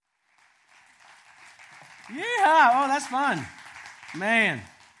Yeah, oh, that's fun. Man,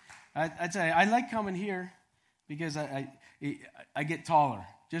 I tell you, I like coming here because I get taller.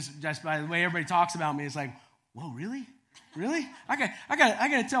 Just by the way everybody talks about me, it's like, whoa, really? Really? I got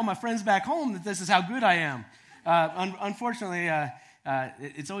to tell my friends back home that this is how good I am. Unfortunately,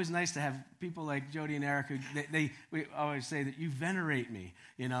 it's always nice to have people like Jody and Eric who we always say that you venerate me.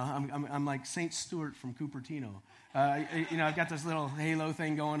 You know, I'm like Saint Stewart from Cupertino. I've got this little halo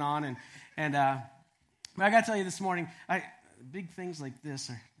thing going on, but I got to tell you this morning, big things like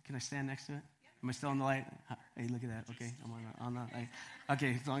this. Can I stand next to it? Am I still in the light? Hey, look at that. Okay, I'm on that.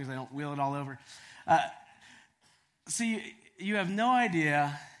 Okay, as long as I don't wheel it all over. See, you have no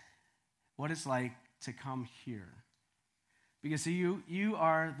idea what it's like to come here. Because see, you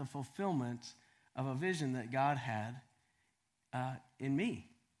are the fulfillment of a vision that God had in me.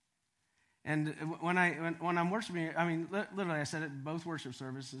 And when I'm worshiping, I mean, literally, I said it in both worship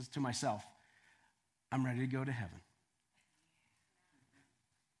services to myself. I'm ready to go to heaven.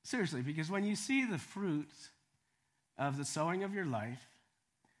 Seriously, because when you see the fruit of the sowing of your life,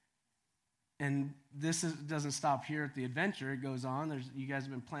 and this doesn't stop here at the adventure, it goes on. You guys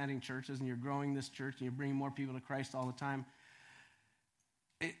have been planting churches, and you're growing this church, and you're bringing more people to Christ all the time.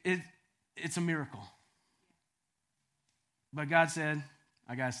 It's a miracle. But God said,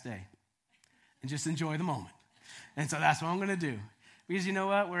 I got to stay and just enjoy the moment. And so that's what I'm going to do. Because you know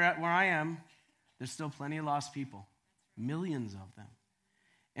what? Where I am, there's still plenty of lost people, millions of them.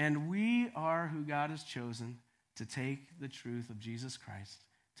 And we are who God has chosen to take the truth of Jesus Christ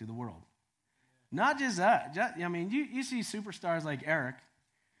to the world. Not just us. You see superstars like Eric,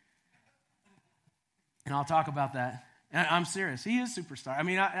 and I'll talk about that. And I'm serious. He is a superstar.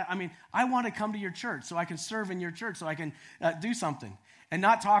 I want to come to your church so I can serve in your church, so I can do something and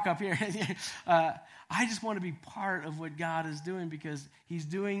not talk up here. I just want to be part of what God is doing because he's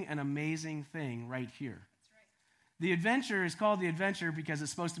doing an amazing thing right here. That's right. The adventure is called the adventure because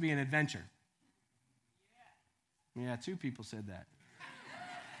it's supposed to be an adventure. Yeah, 2 people said that.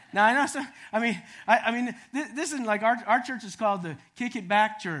 Now, I know. This isn't like our church is called the Kick It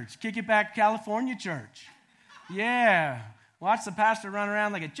Back Church, Kick It Back California Church. Yeah, watch the pastor run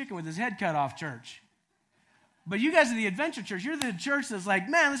around like a chicken with his head cut off church. But you guys are the adventure church. You're the church that's like,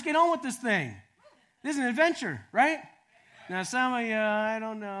 man, let's get on with this thing. This is an adventure, right? Now, some of you, I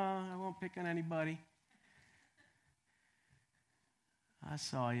don't know. I won't pick on anybody. I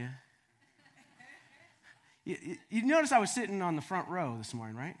saw you. You notice I was sitting on the front row this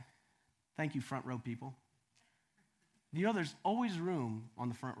morning, right? Thank you, front row people. You know there's always room on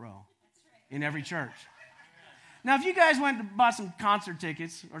the front row in every church. Now, if you guys went and bought some concert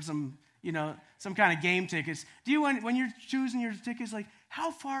tickets or some kind of game tickets, do you, when you're choosing your tickets, like,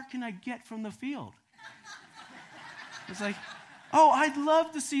 how far can I get from the field? It's like, oh, I'd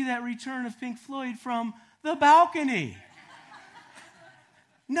love to see that return of Pink Floyd from the balcony.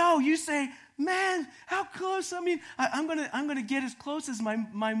 No, you say, man, how close? I'm gonna get as close as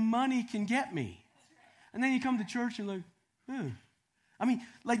my money can get me. And then you come to church and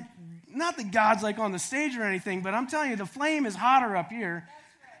like, not that God's like on the stage or anything, but I'm telling you, the flame is hotter up here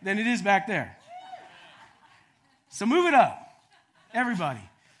than it is back there. So move it up, everybody.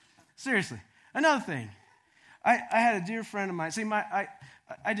 Seriously. Another thing, I had a dear friend of mine. See,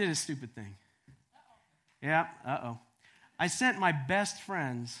 I did a stupid thing. Yeah, I sent my best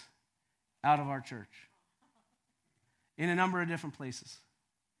friends out of our church in a number of different places.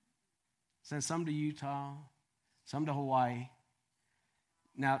 Sent some to Utah, some to Hawaii.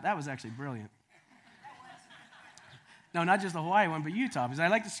 Now, that was actually brilliant. No, not just the Hawaii one, but Utah, because I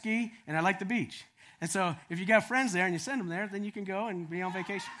like to ski and I like the beach. And so if you got friends there and you send them there, then you can go and be on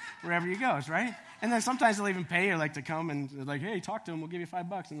vacation wherever you go, right? And then sometimes they'll even pay you like to come and they're like, hey, talk to them, we'll give you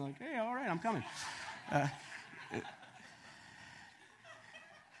 $5. And they're like, hey, all right, I'm coming.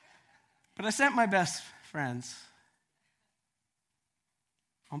 But I sent my best friends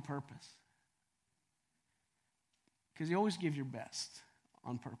on purpose. Because you always give your best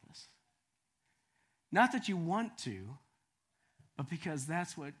on purpose. Not that you want to, but because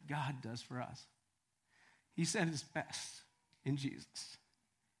that's what God does for us. He sent his best in Jesus.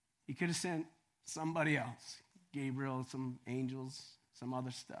 He could have sent somebody else, Gabriel, some angels, some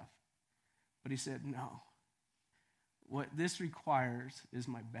other stuff. But he said, no. What this requires is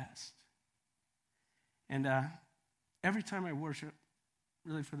my best. And every time I worship,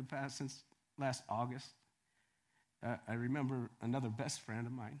 really for the past, since last August, I remember another best friend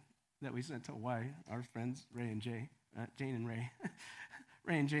of mine that we sent to Hawaii, our friends Ray and Jane and Ray.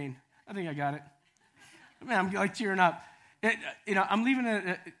 Ray and Jane, I think I got it. Man, I'm like tearing up. I'm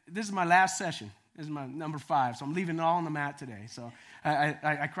leaving, this is my last session. This is my number 5, so I'm leaving it all on the mat today. So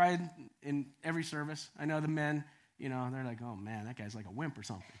I cried in every service. I know the men, they're like, oh man, that guy's like a wimp or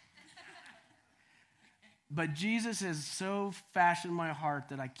something. But Jesus has so fashioned my heart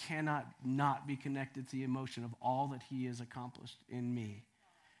that I cannot not be connected to the emotion of all that he has accomplished in me.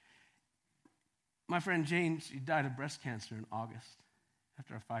 My friend Jane, she died of breast cancer in August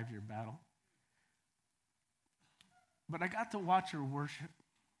after a 5-year battle. But I got to watch her worship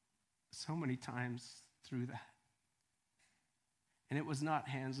so many times through that. And it was not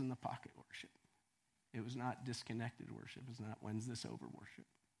hands in the pocket worship. It was not disconnected worship. It was not when's this over worship.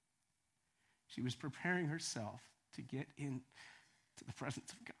 She was preparing herself to get into the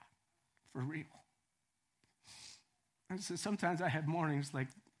presence of God for real. And so sometimes I have mornings like,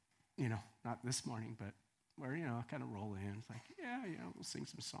 not this morning, but where, I kind of roll in. It's like, we'll sing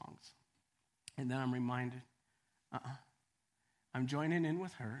some songs. And then I'm reminded, I'm joining in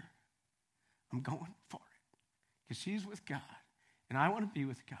with her. I'm going for it because she's with God, and I want to be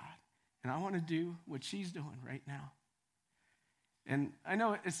with God, and I want to do what she's doing right now. And I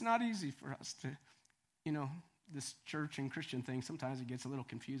know it's not easy for us to, this church and Christian thing, sometimes it gets a little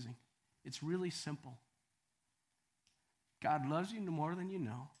confusing. It's really simple. God loves you more than you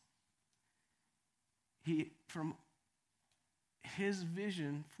know. From his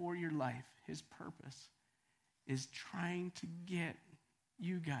vision for your life, his purpose, is trying to get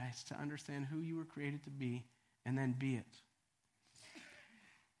you guys to understand who you were created to be and then be it.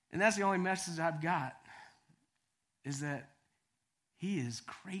 And that's the only message I've got, is that he is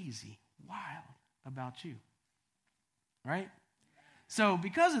crazy, wild about you. Right? So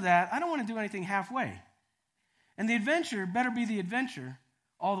because of that, I don't want to do anything halfway. And the adventure better be the adventure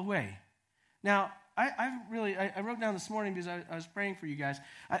all the way. Now, I wrote down this morning because I was praying for you guys.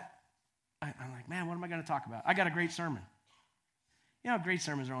 I'm like, man, what am I going to talk about? I got a great sermon. Great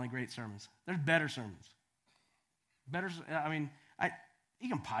sermons are only great sermons. There's better sermons. You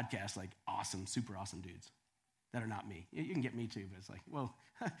can podcast like awesome, super awesome dudes that are not me. You can get me too, but it's like, well,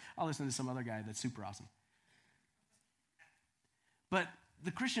 I'll listen to some other guy that's super awesome. But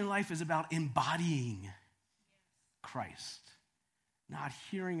the Christian life is about embodying Christ, not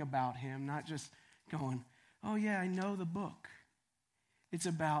hearing about him, not just going, oh yeah, I know the book. It's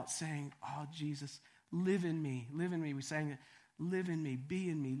about saying, oh, Jesus, live in me, live in me. We sang it, live in me, be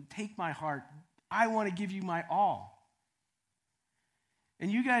in me, take my heart. I want to give you my all.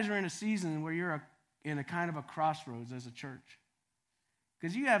 And you guys are in a season where you're in a kind of a crossroads as a church.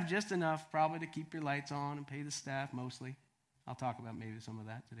 Because you have just enough probably to keep your lights on and pay the staff mostly. I'll talk about maybe some of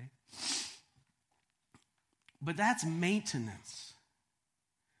that today. But that's maintenance.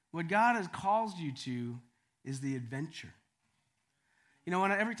 What God has called you to is the adventure.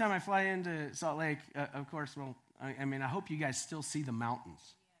 Every time I fly into Salt Lake, of course, I hope you guys still see the mountains.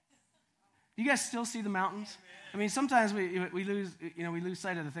 Do you guys still see the mountains? Sometimes we lose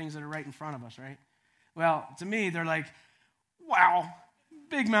sight of the things that are right in front of us, right? Well, to me, they're like, wow,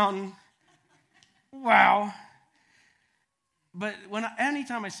 big mountain, wow. But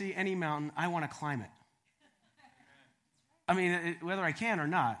anytime I see any mountain, I want to climb it. Whether I can or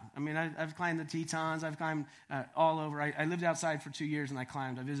not. I've climbed the Tetons. I've climbed all over. I lived outside for 2 years, and I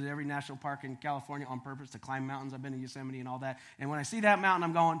climbed. I visited every national park in California on purpose to climb mountains. I've been to Yosemite and all that. And when I see that mountain,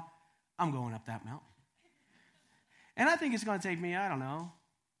 I'm going up that mountain. And I think it's going to take me, 2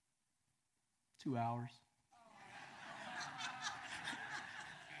 hours.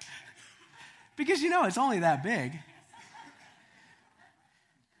 Because, it's only that big.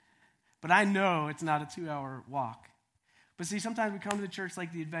 But I know it's not a 2-hour walk. But see, sometimes we come to the church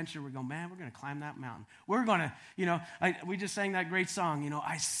like the adventure. We're going, man, we're going to climb that mountain. We're going to, we just sang that great song,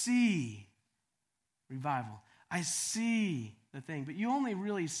 I see revival. I see the thing. But you only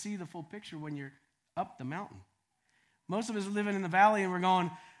really see the full picture when you're up the mountain. Most of us are living in the valley and we're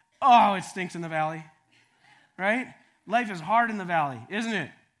going, oh, it stinks in the valley. Right? Life is hard in the valley, isn't it?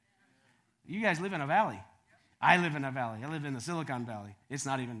 You guys live in a valley. I live in a valley. I live in the Silicon Valley. It's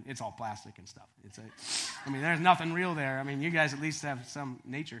all plastic and stuff. There's nothing real there. You guys at least have some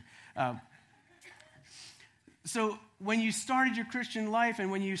nature. So when you started your Christian life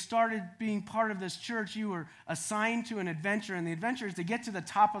and when you started being part of this church, you were assigned to an adventure, and the adventure is to get to the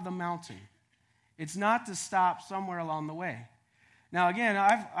top of the mountain. It's not to stop somewhere along the way. Now, again,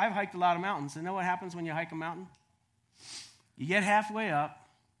 I've hiked a lot of mountains. And know what happens when you hike a mountain? You get halfway up,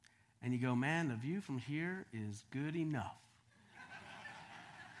 and you go, man, the view from here is good enough.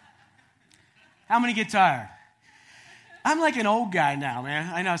 How many get tired? I'm like an old guy now,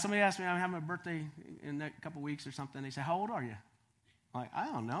 man. I know. Somebody asked me, I'm having a birthday in a couple weeks or something. They say, how old are you? I'm like, I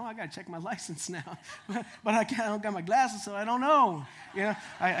don't know. I got to check my license now. But I don't got my glasses, so I don't know.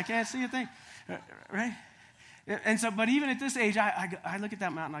 I can't see a thing. Right? And so, but even at this age, I look at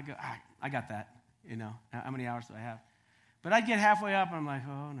that mountain, I go, I got that. How many hours do I have? But I get halfway up, and I'm like,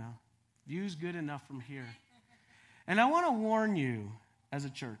 oh, no. View's good enough from here. And I want to warn you as a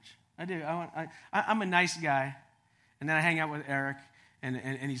church. I do. I'm a nice guy. And then I hang out with Eric,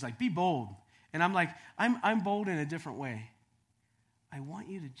 and he's like, be bold. And I'm like, I'm bold in a different way. I want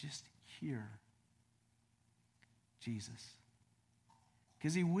you to just hear Jesus.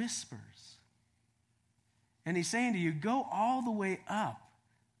 Because he whispers. And he's saying to you, go all the way up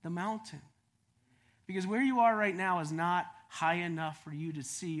the mountain. Because where you are right now is not high enough for you to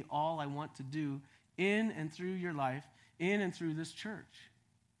see all I want to do in and through your life, in and through this church.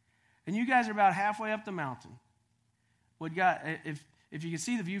 And you guys are about halfway up the mountain. If you could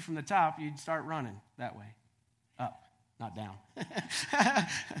see the view from the top, you'd start running that way. Up, not down.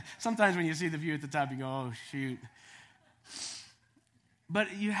 Sometimes when you see the view at the top, you go, oh, shoot.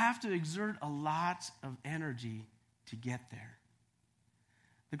 But you have to exert a lot of energy to get there.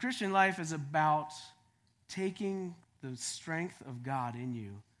 The Christian life is about taking the strength of God in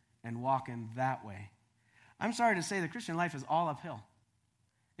you and walking that way. I'm sorry to say the Christian life is all uphill.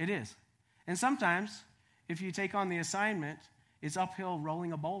 It is. And sometimes, if you take on the assignment, it's uphill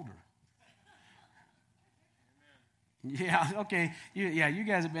rolling a boulder. Yeah, okay. You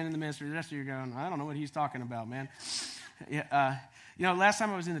guys have been in the ministry. The rest of you are going, I don't know what he's talking about, man. Last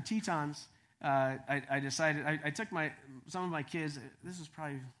time I was in the Tetons, I decided, I took some of my kids, this was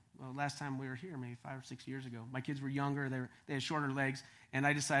probably last time we were here, maybe 5 or 6 years ago. My kids were younger, they had shorter legs, and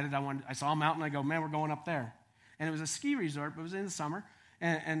I decided I saw a mountain, I go, man, we're going up there. And it was a ski resort, but it was in the summer.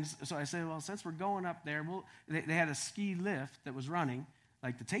 And so I said, well, since we're going up there, they had a ski lift that was running,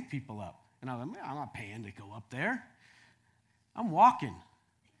 like to take people up. And I was like, man, I'm not paying to go up there. I'm walking.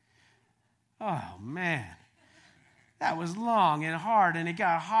 Oh, man. That was long and hard, and it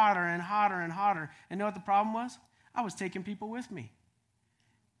got hotter and hotter and hotter. And you know what the problem was? I was taking people with me.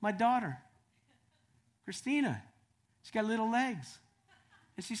 My daughter, Christina, she got little legs.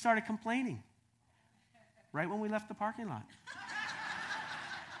 And she started complaining right when we left the parking lot.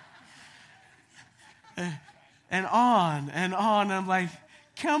 And on and on. I'm like,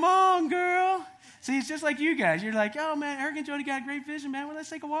 come on, girl. See, it's just like you guys. You're like, oh, man, Eric and Jody got a great vision, man. Well, let's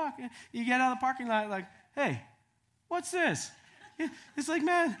take a walk. You get out of the parking lot like, hey, what's this? It's like,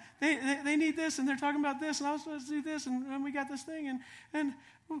 man, they need this, and they're talking about this, and I was supposed to do this, and we got this thing, and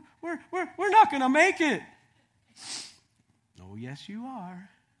we're not going to make it. Oh, yes, you are.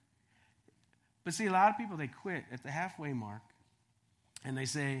 But see, a lot of people, they quit at the halfway mark, and they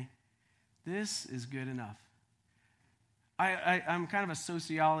say, this is good enough. I'm kind of a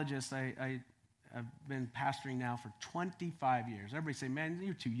sociologist. I've been pastoring now for 25 years. Everybody say, man,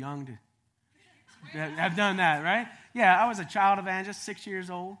 you're too young to have done that, right? Yeah, I was a child evangelist, 6 years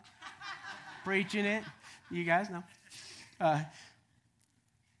old, preaching it. You guys know. But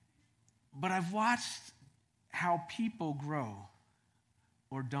I've watched how people grow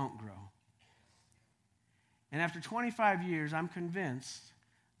or don't grow. And after 25 years, I'm convinced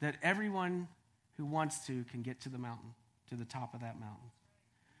that everyone who wants to can get to the mountain, to the top of that mountain.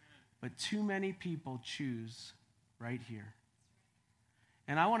 But too many people choose right here.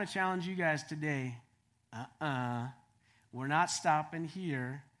 And I want to challenge you guys today, we're not stopping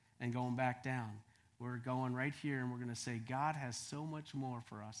here and going back down. We're going right here, and we're going to say, God has so much more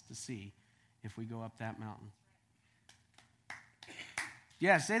for us to see if we go up that mountain.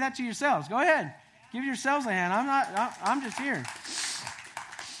 Yeah, say that to yourselves. Go ahead. Give yourselves a hand. I'm just here.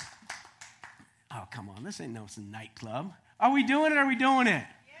 Oh, come on. This ain't no nightclub. Are we doing it or are we doing it?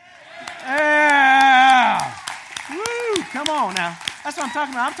 Yeah. Woo. Come on now. That's what I'm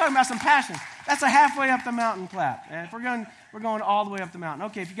talking about. I'm talking about some passion. That's a halfway up the mountain clap. And if we're going all the way up the mountain.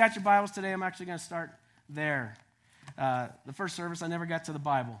 Okay, if you got your Bibles today, I'm actually going to start there. The first service, I never got to the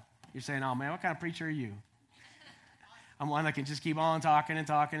Bible. You're saying, oh, man, what kind of preacher are you? I'm one that can just keep on talking and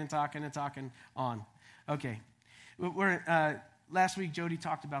talking and talking and talking on. Okay. Last week, Jody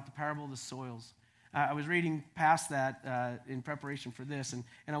talked about the parable of the soils. I was reading past that in preparation for this, and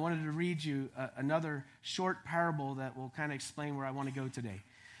I wanted to read you another short parable that will kind of explain where I want to go today.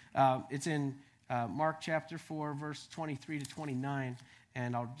 It's in Mark chapter 4, verse 23 to 29,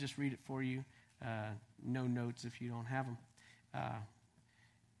 and I'll just read it for you. No notes if you don't have them.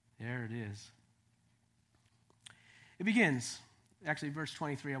 There it is. It begins, actually, verse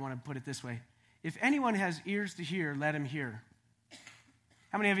 23, I want to put it this way. If anyone has ears to hear, let him hear.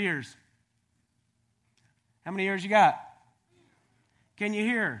 How many have ears? How many ears you got? Can you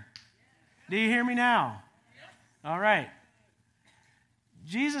hear? Do you hear me now? All right.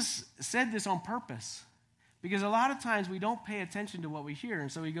 Jesus said this on purpose because a lot of times we don't pay attention to what we hear.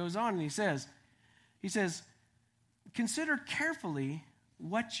 And so he goes on and he says, consider carefully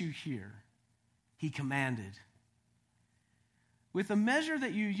what you hear, he commanded. With the measure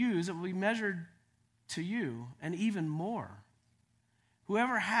that you use, it will be measured to you, and even more.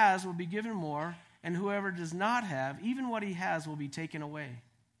 Whoever has will be given more, and whoever does not have, even what he has will be taken away.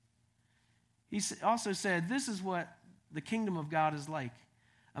 He also said, this is what the kingdom of God is like.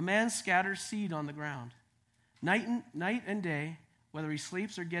 A man scatters seed on the ground. Night and day, whether he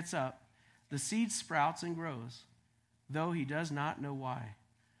sleeps or gets up, the seed sprouts and grows, though he does not know why.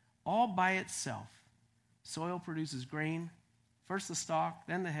 All by itself, soil produces grain, first the stalk,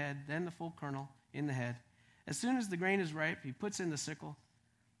 then the head, then the full kernel in the head. As soon as the grain is ripe, he puts in the sickle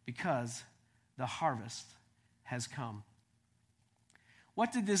because the harvest has come.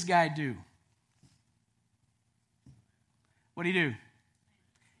 What did this guy do? What did he do?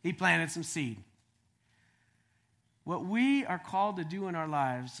 He planted some seed. What we are called to do in our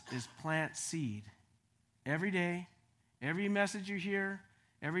lives is plant seed. Every day, every message you hear,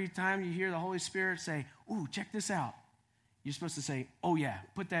 every time you hear the Holy Spirit say, ooh, check this out. You're supposed to say, oh yeah,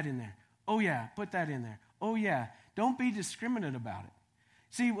 put that in there. Oh yeah, put that in there. Oh yeah. Don't be discriminate about it.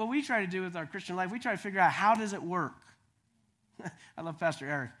 See, what we try to do with our Christian life, we try to figure out how does it work. I love Pastor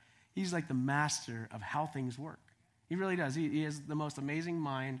Eric. He's like the master of how things work. He really does. He has the most amazing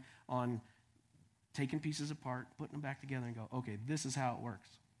mind on taking pieces apart, putting them back together and go, okay, this is how it works.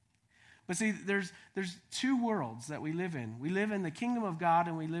 But see, there's two worlds that we live in. We live in the kingdom of God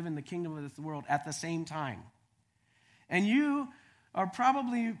and we live in the kingdom of this world at the same time. And you are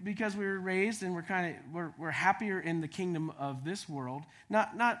probably, because we were raised and we're happier in the kingdom of this world.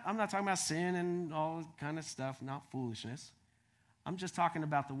 I'm not talking about sin and all kind of stuff, not foolishness. I'm just talking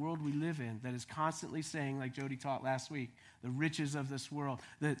about the world we live in that is constantly saying, like Jody taught last week, the riches of this world,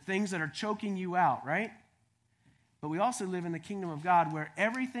 the things that are choking you out, right? But we also live in the kingdom of God where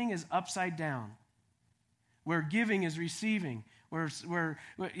everything is upside down, where giving is receiving, where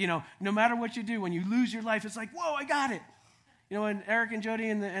no matter what you do, when you lose your life, it's like, whoa, I got it. When Eric and Jody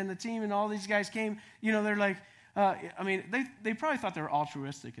and the team and all these guys came, they're like, they probably thought they were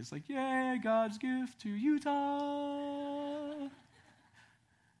altruistic. It's like, yay, God's gift to Utah.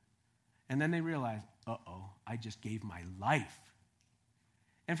 And then they realized, uh-oh, I just gave my life.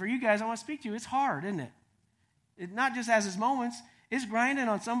 And for you guys, I want to speak to you. It's hard, isn't it? It not just has its moments. It's grinding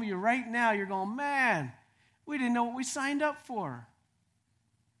on some of you right now. You're going, man, we didn't know what we signed up for.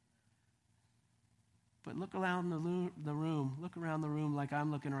 But look around the room. Look around the room like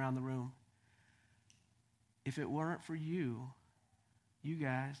I'm looking around the room. If it weren't for you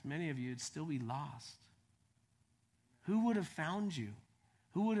guys, many of you would still be lost. Who would have found you?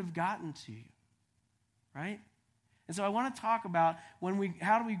 Who would have gotten to you? Right? And so I want to talk about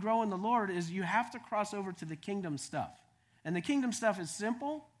how do we grow in the Lord is you have to cross over to the kingdom stuff. And the kingdom stuff is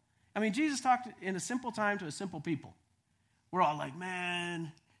simple. Jesus talked in a simple time to a simple people. We're all like,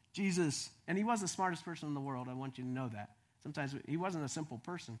 man, Jesus. And he was the smartest person in the world. I want you to know that. Sometimes he wasn't a simple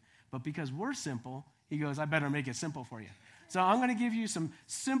person. But because we're simple, he goes, I better make it simple for you. So I'm going to give you some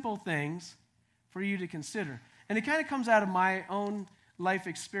simple things for you to consider. And it kind of comes out of my own life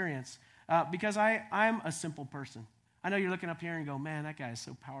experience because I'm a simple person. I know you're looking up here and go, man, that guy is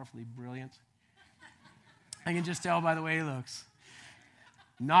so powerfully brilliant. I can just tell by the way he looks.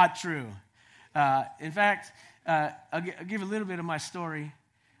 Not true. In fact, I'll give a little bit of my story.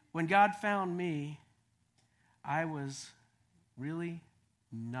 When God found me, I was really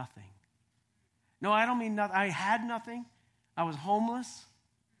nothing. No, I don't mean nothing. I had nothing. I was homeless.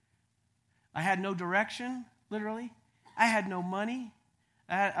 I had no direction, literally. I had no money.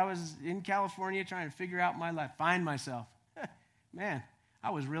 I was in California trying to figure out my life, find myself. Man,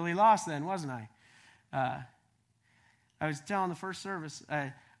 I was really lost then, wasn't I? I was telling the first service,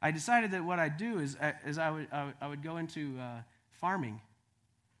 I decided that what I'd do is I would go into farming.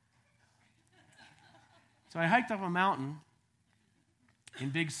 So I hiked up a mountain in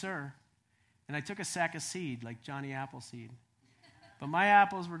Big Sur, and I took a sack of seed, like Johnny Appleseed. But my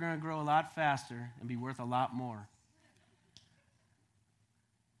apples were going to grow a lot faster and be worth a lot more.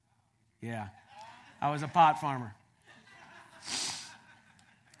 Yeah, I was a pot farmer.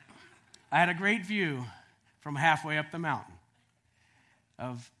 I had a great view from halfway up the mountain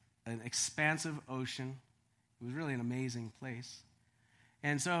of an expansive ocean. It was really an amazing place.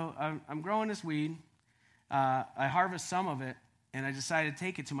 And so I'm growing this weed. I harvest some of it, and I decided to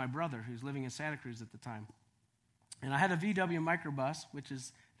take it to my brother, who's living in Santa Cruz at the time. And I had a VW microbus, which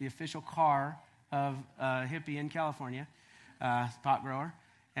is the official car of hippie in California, pot grower.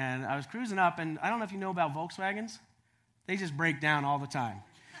 And I was cruising up, and I don't know if you know about Volkswagens. They just break down all the time,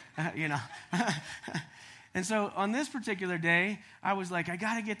 you know. And so on this particular day, I was like, I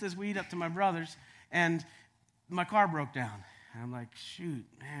got to get this weed up to my brother's, and my car broke down. And I'm like, shoot,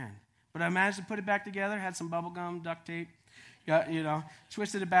 man. But I managed to put it back together, had some bubble gum, duct tape,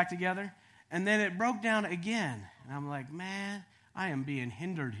 twisted it back together, and then it broke down again. And I'm like, man, I am being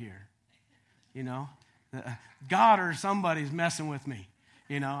hindered here, you know. God or somebody's messing with me,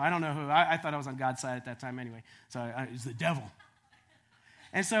 you know. I don't know who. I thought I was on God's side at that time anyway, so it was the devil.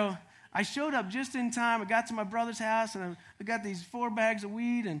 And so I showed up just in time. I got to my brother's house, and I got these 4 bags of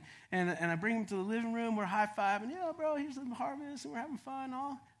weed, and I bring them to the living room. We're high-fiving. Yeah, bro, here's the harvest, and we're having fun.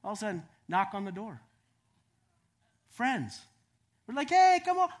 All of a sudden, knock on the door. Friends. We're like, hey,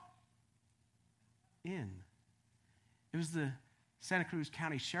 come on. In. It was the Santa Cruz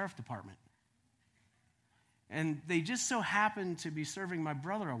County Sheriff Department. And they just so happened to be serving my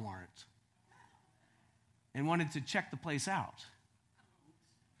brother a warrant and wanted to check the place out.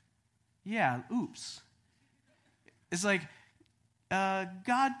 Yeah, oops. It's like,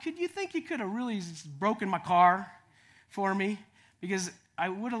 God, could you think you could have really broken my car for me? Because I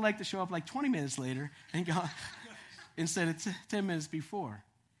would have liked to show up like 20 minutes later and go instead of 10 minutes before.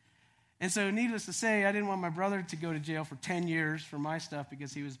 And so needless to say, I didn't want my brother to go to jail for 10 years for my stuff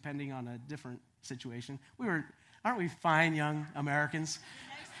because he was pending on a different situation. Aren't we fine young Americans?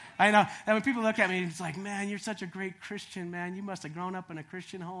 I know. And when people look at me, it's like, man, you're such a great Christian, man. You must have grown up in a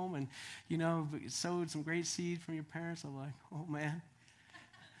Christian home and, sowed some great seed from your parents. I'm like, oh, man.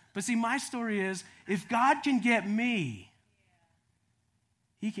 But see, my story is, if God can get me,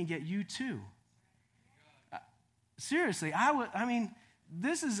 he can get you too. Seriously, I was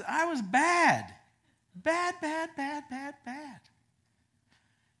bad. Bad.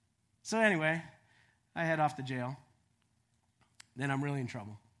 So anyway, I head off to jail. Then I'm really in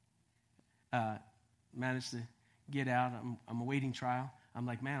trouble. Managed to get out. I'm awaiting trial. I'm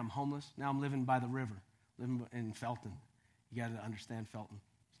like, man, I'm homeless. Now I'm living by the river, living in Felton. You got to understand Felton.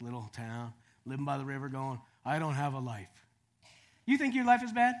 It's a little town, living by the river going, I don't have a life. You think your life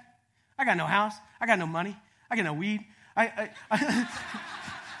is bad? I got no house. I got no money. I got no weed. I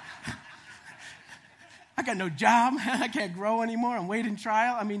got no job. I can't grow anymore. I'm waiting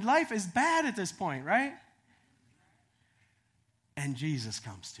trial. I mean, life is bad at this point, right? And Jesus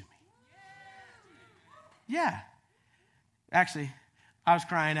comes to me. Yeah. Actually, I was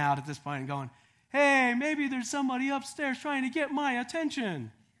crying out at this point and going, hey, maybe there's somebody upstairs trying to get my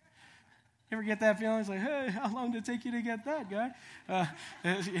attention. You ever get that feeling? It's like, hey, how long did it take you to get that, guy?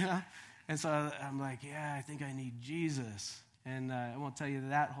 And so I'm like, yeah, I think I need Jesus. And I won't tell you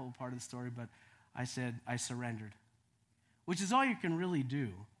that whole part of the story, but I said I surrendered, which is all you can really do.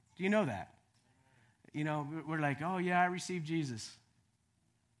 Do you know that? We're like, oh, yeah, I received Jesus.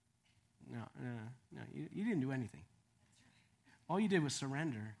 No, you didn't do anything. All you did was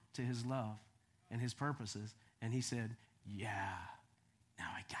surrender to his love and his purposes, and he said, yeah, now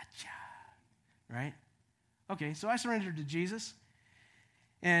I gotcha, right? Okay, so I surrendered to Jesus,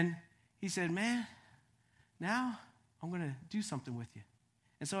 and he said, man, now I'm going to do something with you.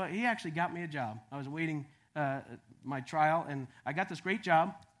 And so he actually got me a job. I was awaiting my trial, and I got this great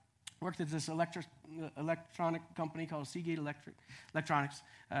job. Worked at this electronic company called Seagate Electronics.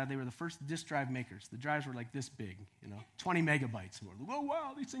 They were the first disk drive makers. The drives were like this big, 20 megabytes. And we're like, oh,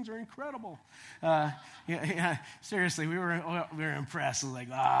 wow, these things are incredible. Seriously, we were impressed. It was like,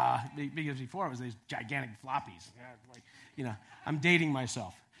 because before it was these gigantic floppies. I'm dating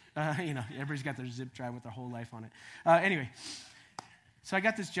myself. Everybody's got their zip drive with their whole life on it. Anyway, so I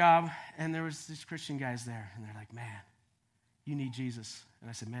got this job, and there was these Christian guys there, and they're like, man, you need Jesus. And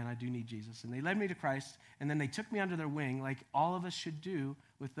I said, man, I do need Jesus. And they led me to Christ, and then they took me under their wing like all of us should do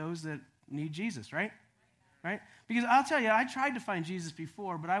with those that need Jesus, right? Right? Because I'll tell you, I tried to find Jesus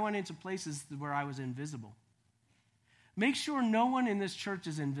before, but I went into places where I was invisible. Make sure no one in this church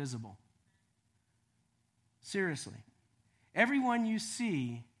is invisible. Seriously. Everyone you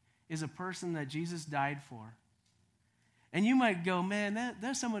see is a person that Jesus died for. And you might go, man,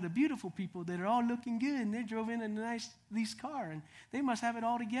 that's some of the beautiful people that are all looking good, and they drove in a nice leased car, and they must have it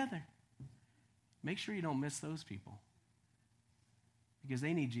all together. Make sure you don't miss those people, because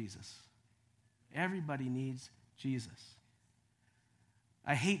they need Jesus. Everybody needs Jesus.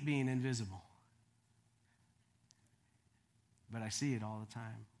 I hate being invisible, but I see it all the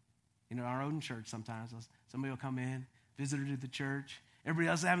time. Our own church sometimes, somebody will come in, visitor to the church, everybody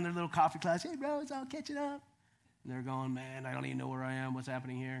else is having their little coffee class. Hey, bro, it's all catching up. And they're going, man, I don't even know where I am. What's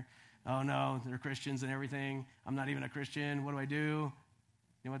happening here? Oh, no, they're Christians and everything. I'm not even a Christian. What do I do? You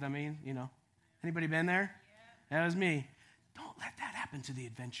know what that means? Anybody been there? Yeah. That was me. Don't let that happen to the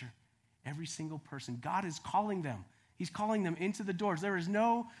adventure. Every single person. God is calling them. He's calling them into the doors. There is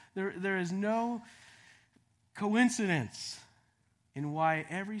no coincidence in why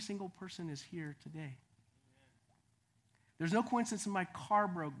every single person is here today. There's no coincidence in my car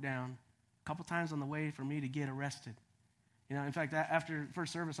broke down a couple times on the way for me to get arrested. You know, in fact, after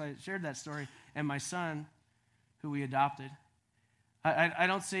first service, I shared that story, and my son, who we adopted, I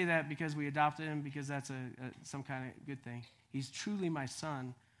don't say that because we adopted him because that's some kind of good thing. He's truly my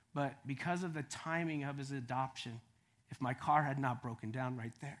son, but because of the timing of his adoption, if my car had not broken down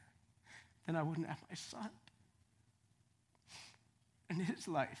right there, then I wouldn't have my son. And his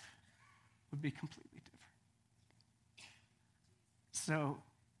life would be completely different. So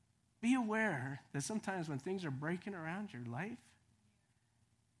be aware that sometimes when things are breaking around your life,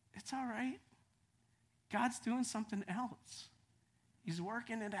 it's all right. God's doing something else. He's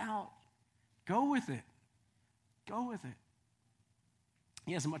working it out. Go with it. Go with it.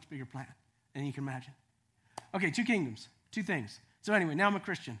 He has a much bigger plan than you can imagine. Okay, 2 kingdoms, 2 things. So anyway, now I'm a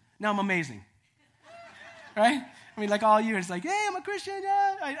Christian. Now I'm amazing. Right? I mean, like all you, it's like, hey, I'm a Christian.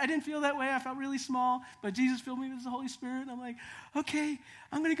 Yeah. I didn't feel that way. I felt really small. But Jesus filled me with the Holy Spirit. And I'm like, okay,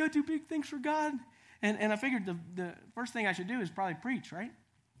 I'm going to go do big things for God. And I figured the first thing I should do is probably preach, right?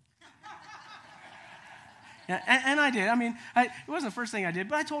 Yeah, and I did. I mean, it wasn't the first thing I did,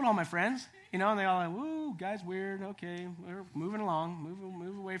 but I told all my friends, you know, and they all like, woo, guy's weird. Okay, we're moving along,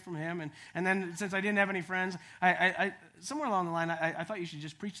 move away from him. And then since I didn't have any friends, I somewhere along the line, I thought you should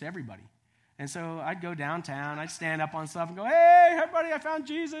just preach to everybody. And so I'd go downtown, I'd stand up on stuff and go, hey, everybody, I found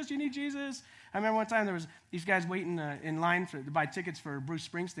Jesus. You need Jesus. I remember one time there was these guys waiting in line to buy tickets for Bruce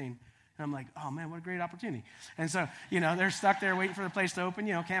Springsteen. And I'm like, oh, man, what a great opportunity. And so, you know, they're stuck there waiting for the place to open,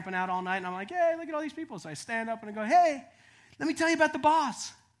 you know, camping out all night. And I'm like, hey, look at all these people. So I stand up and I go, hey, let me tell you about the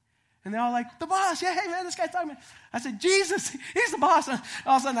boss. And they're all like, the boss? Yeah, hey, man, this guy's talking about. I said, Jesus, he's the boss. And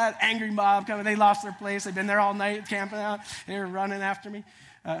all of a sudden, that angry mob coming. They lost their place. They've been there all night camping out. They were running after me.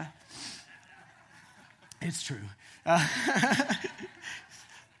 It's true. I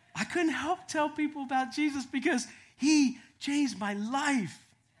couldn't help tell people about Jesus because he changed my life.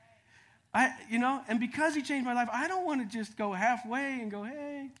 And because he changed my life, I don't want to just go halfway and go,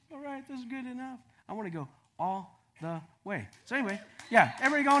 hey, all right, this is good enough. I want to go all the way. So anyway, yeah,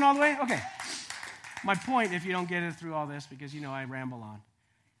 everybody going all the way? Okay. My point, if you don't get it through all this, because you know I ramble on,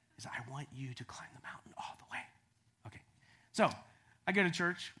 is I want you to climb the mountain all the way. Okay. So I go to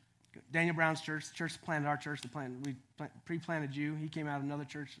church, Daniel Brown's church. The church planted our church. We pre-planted you. He came out of another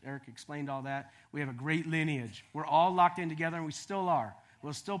church. Eric explained all that. We have a great lineage. We're all locked in together, and we still are.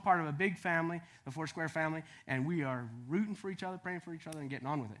 We're still part of a big family, the Foursquare family, and we are rooting for each other, praying for each other, and getting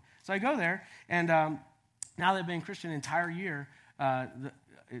on with it. So I go there, and now that I've been Christian an entire year, I'm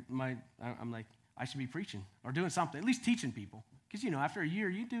like, I should be preaching or doing something, at least teaching people. Because, you know, after a year,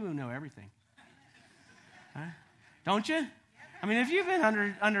 you do know everything. Right? Don't you? I mean, if you've been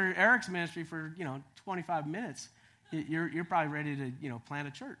under Eric's ministry for, 25 minutes, you're probably ready to, plant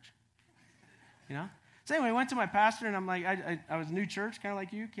a church. You know? So anyway, I went to my pastor, and I'm like, I was new church, kind of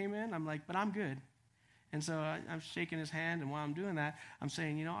like you, came in. I'm like, but I'm good. And so I'm shaking his hand, and while I'm doing that, I'm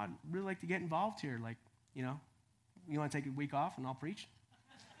saying, I'd really like to get involved here. Like, you want to take a week off, and I'll preach?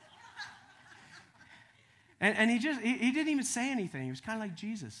 and he didn't even say anything. He was kind of like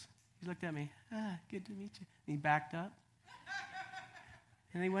Jesus. He looked at me, good to meet you. And he backed up.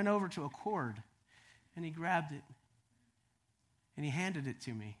 And he went over to a cord, and he grabbed it, and he handed it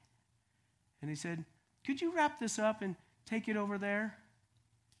to me. And he said, could you wrap this up and take it over there?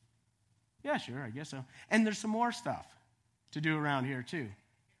 Yeah, sure, I guess so. And there's some more stuff to do around here, too.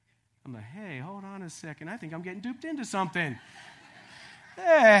 I'm like, hey, hold on a second. I think I'm getting duped into something.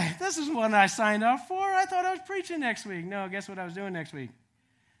 Hey, this is what I signed up for. I thought I was preaching next week. No, guess what I was doing next week?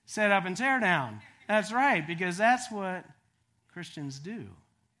 Set up and tear down. That's right, because that's what Christians do,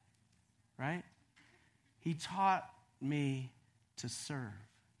 right? He taught me to serve.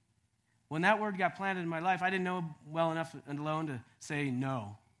 When that word got planted in my life, I didn't know well enough alone to say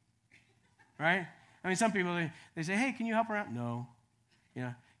no, right? I mean, some people, they say, hey, can you help her out? No.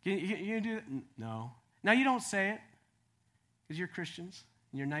 Can you do that? No. Now, you don't say it because you're Christians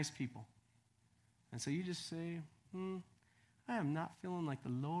and you're nice people. And so you just say, I am not feeling like the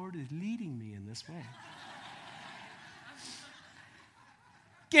Lord is leading me in this way.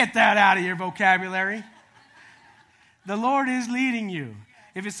 Get that out of your vocabulary. The Lord is leading you.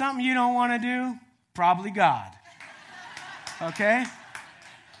 If it's something you don't want to do, probably God. Okay?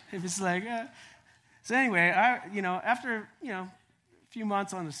 If it's like, So anyway, after, a few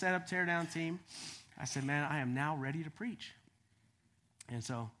months on the setup, tear down team, I said, man, I am now ready to preach. And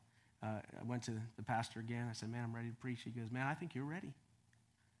so I went to the pastor again. I said, man, I'm ready to preach. He goes, man, I think you're ready.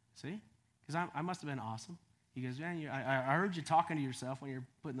 See? Because I must have been awesome. He goes, man, I heard you talking to yourself when you're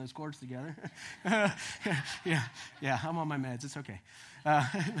putting those chords together. yeah, I'm on my meds. It's okay. No,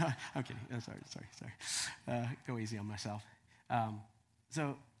 I'm kidding. Oh, sorry. Go easy on myself.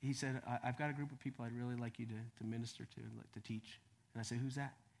 So he said, I've got a group of people I'd really like you to minister to teach. And I said, who's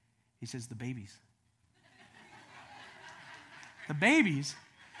that? He says, the babies. The babies?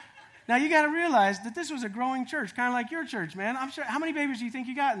 Now, you got to realize that this was a growing church, kind of like your church, man. I'm sure. How many babies do you think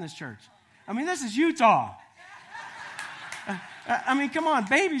you got in this church? I mean, this is Utah. I mean, come on.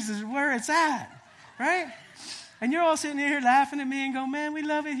 Babies is where it's at, right? And you're all sitting here laughing at me and going, man, we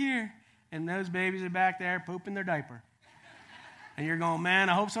love it here. And those babies are back there pooping their diaper. And you're going, man,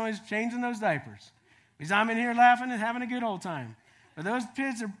 I hope somebody's changing those diapers. Because I'm in here laughing and having a good old time. But those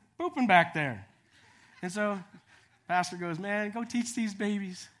kids are pooping back there. And so pastor goes, man, go teach these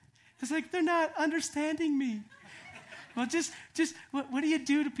babies. It's like, they're not understanding me. Well, just what do you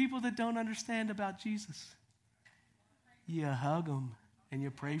do to people that don't understand about Jesus? You hug them and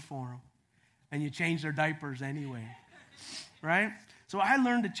you pray for them. And you change their diapers anyway. Right? So I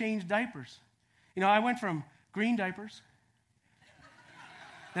learned to change diapers. You know, I went from green diapers.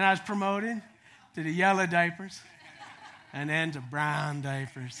 Then I was promoted to the yellow diapers. And then to brown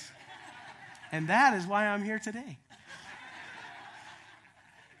diapers. And that is why I'm here today.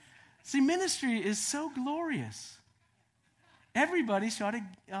 See, ministry is so glorious. Everybody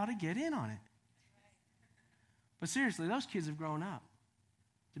ought to get in on it. But seriously, those kids have grown up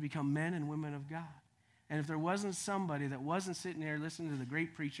to become men and women of God. And if there wasn't somebody that wasn't sitting there listening to the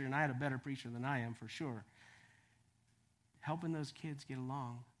great preacher, and I had a better preacher than I am for sure, helping those kids get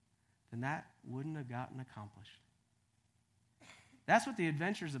along, then that wouldn't have gotten accomplished. That's what the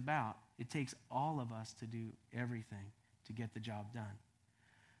adventure's about. It takes all of us to do everything to get the job done.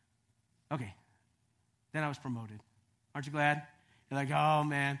 Okay, then I was promoted. Aren't you glad? You're like, oh,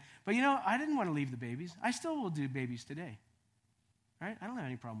 man. But, you know, I didn't want to leave the babies. I still will do babies today. Right? I don't have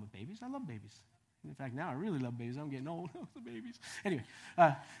any problem with babies. I love babies. In fact, now I really love babies. I'm getting old with the babies. Anyway,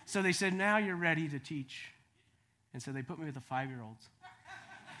 so they said, now you're ready to teach. And so they put me with the 5-year-olds.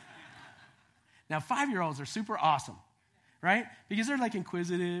 Now, 5-year-olds are super awesome, right? Because they're like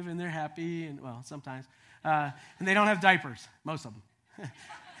inquisitive and they're happy, and well, sometimes. And they don't have diapers, most of them.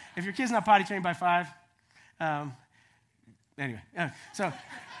 If your kid's not potty trained by 5, anyway. So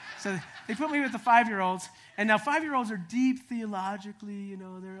they put me with the 5-year-olds. And now 5-year-olds are deep theologically, you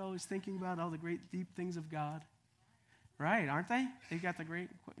know, they're always thinking about all the great deep things of God. Right, aren't they? They've got the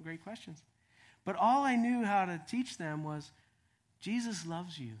great questions. But all I knew how to teach them was, Jesus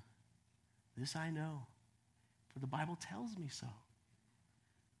loves you. This I know, for the Bible tells me so.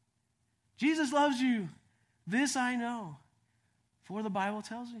 Jesus loves you. This I know, for the Bible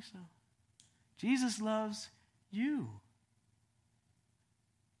tells me so. Jesus loves you.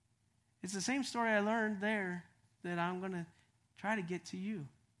 It's the same story I learned there that I'm going to try to get to you.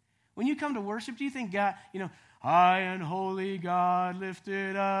 When you come to worship, do you think God, you know, high and holy God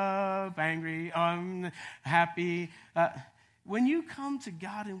lifted up, angry, happy. When you come to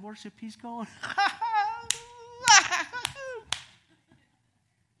God in worship, he's going,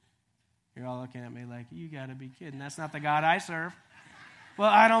 you're all looking at me like, you got to be kidding. That's not the God I serve. Well,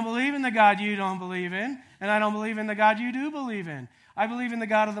 I don't believe in the God you don't believe in, and I don't believe in the God you do believe in. I believe in the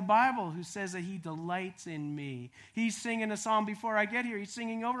God of the Bible who says that he delights in me. He's singing a song before I get here. He's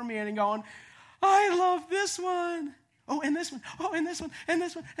singing over me and going, I love this one. Oh, and this one. Oh, and this one, and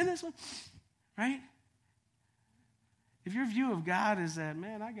this one, and this one. Right? If your view of God is that,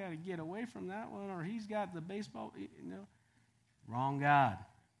 man, I got to get away from that one, or he's got the baseball, you know, wrong God.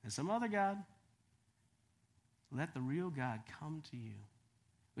 There's some other God. Let the real God come to you.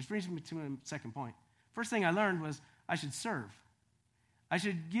 Which brings me to my second point. First thing I learned was I should serve. I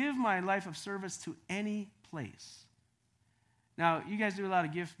should give my life of service to any place. Now, you guys do a lot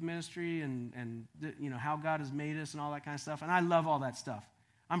of gift ministry and you know, how God has made us and all that kind of stuff, and I love all that stuff.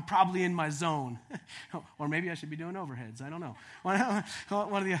 I'm probably in my zone. Or maybe I should be doing overheads. I don't know. I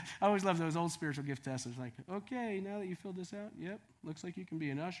always love those old spiritual gift tests. It's like, okay, now that you filled this out, yep, looks like you can be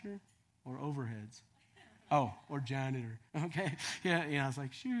an usher or overheads. Oh, or janitor. Okay. Yeah, I was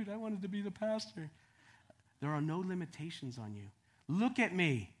like, shoot, I wanted to be the pastor. There are no limitations on you. Look at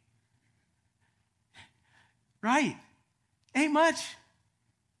me. Right. Ain't much.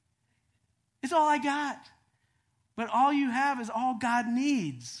 It's all I got. But all you have is all God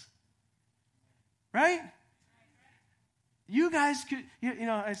needs. Right? You guys could, you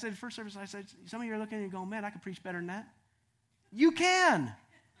know, I said first service, I said, some of you are looking and going, man, I could preach better than that. You can.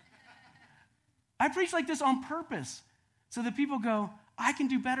 I preach like this on purpose so that people go, I can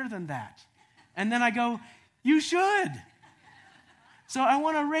do better than that. And then I go, you should. So I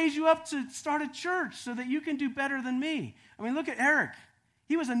want to raise you up to start a church so that you can do better than me. I mean, look at Eric.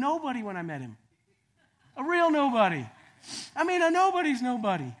 He was a nobody when I met him. A real nobody. I mean, a nobody's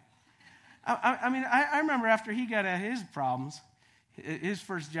nobody. I remember after he got his problems, his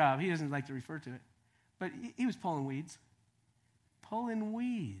first job, he doesn't like to refer to it, but he was pulling weeds. Pulling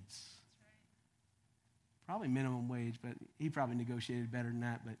weeds. Probably minimum wage, but he probably negotiated better than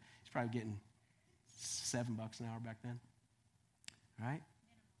that, but he's probably getting $7 an hour back then. Right?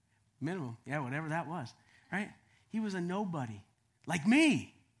 Minimum. Yeah, whatever that was. Right? He was a nobody. Like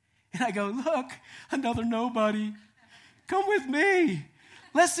me. And I go, look, another nobody. Come with me.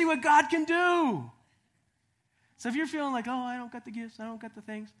 Let's see what God can do. So if you're feeling like, oh, I don't got the gifts, I don't got the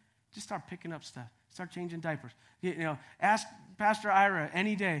things, just start picking up stuff. Start changing diapers. You know, ask Pastor Ira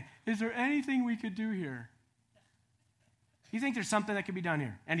any day, is there anything we could do here? You think there's something that could be done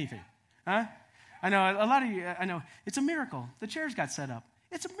here? Anything? Huh? I know a lot of you, I know, it's a miracle. The chairs got set up.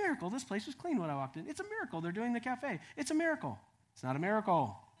 It's a miracle. This place was clean when I walked in. It's a miracle. They're doing the cafe. It's a miracle. It's not a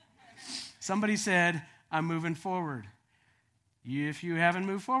miracle. Somebody said, I'm moving forward. If you haven't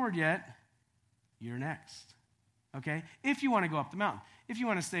moved forward yet, you're next. Okay? If you want to go up the mountain. If you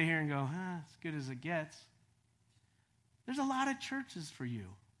want to stay here and go, as good as it gets, there's a lot of churches for you.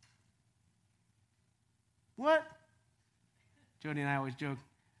 What? Jody and I always joke,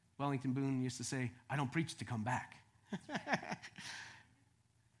 Wellington Boone used to say, I don't preach to come back.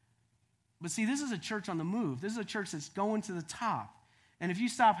 But see, this is a church on the move. This is a church that's going to the top. And if you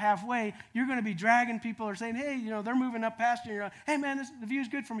stop halfway, you're going to be dragging people or saying, hey, you know, they're moving up past you. And you're like, hey, man, the view's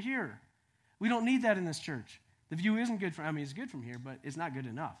good from here. We don't need that in this church. The view isn't good from, it's good from here, but it's not good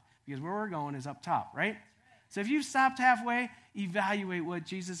enough. Because where we're going is up top, right? So if you've stopped halfway, evaluate what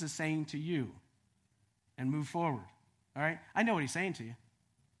Jesus is saying to you and move forward. All right? I know what he's saying to you.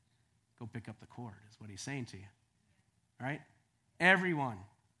 Go pick up the cord is what he's saying to you. All right? Everyone.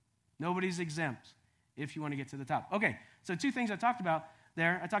 Nobody's exempt if you want to get to the top. Okay, so 2 things I talked about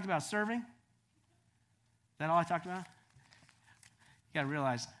there. I talked about serving. Is that all I talked about? You got to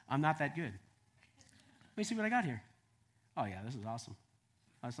realize I'm not that good. Let me see what I got here. Oh, yeah, this is awesome.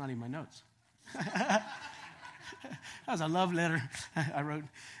 Oh, it's not even my notes. That was a love letter I wrote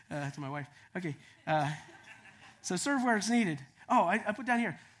to my wife. Okay, so serve where it's needed. Oh, I put down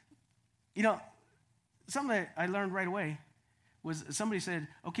here. You know, something that I learned right away was somebody said,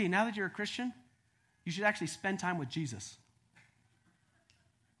 okay, now that you're a Christian, you should actually spend time with Jesus.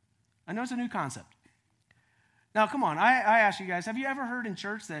 I know it's a new concept. Now, come on, I ask you guys, have you ever heard in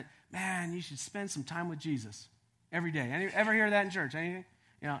church that, man, you should spend some time with Jesus every day? Ever hear that in church? Anything?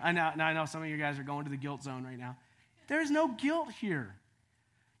 You know, I know some of you guys are going to the guilt zone right now. There's no guilt here.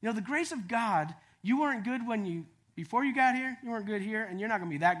 You know, the grace of God, you weren't good before you got here, you weren't good here, and you're not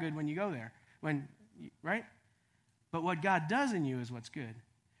going to be that good when you go there. Right? But what God does in you is what's good.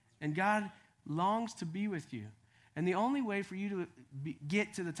 And God longs to be with you. And the only way for you to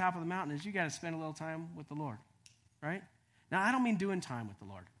get to the top of the mountain is you got to spend a little time with the Lord. Right? Now, I don't mean doing time with the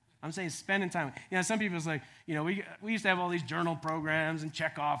Lord. I'm saying spending time. You know, some people is like, you know, we used to have all these journal programs and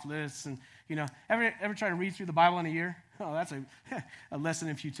check-off lists. And, you know, ever try to read through the Bible in a year? Oh, that's a lesson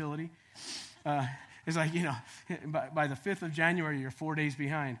in futility. It's like, you know, by the 5th of January, you're 4 days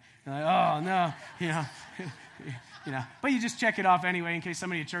behind. You're like, oh, no, you know. You know, but you just check it off anyway in case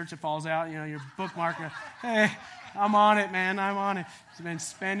somebody at church that falls out, you know, your bookmark. Hey, I'm on it, man. I'm on it. It's been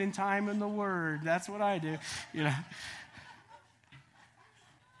spending time in the Word. That's what I do, you know.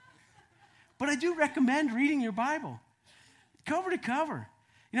 But I do recommend reading your Bible, cover to cover.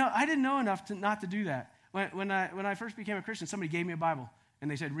 You know, I didn't know enough not to do that. When I first became a Christian, somebody gave me a Bible,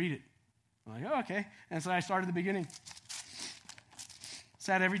 and they said, read it. I'm like, oh, okay. And so I started at the beginning.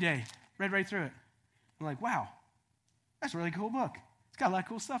 Sat every day, read right through it. I'm like, wow, that's a really cool book. It's got a lot of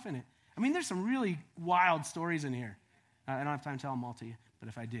cool stuff in it. I mean, there's some really wild stories in here. I don't have time to tell them all to you, but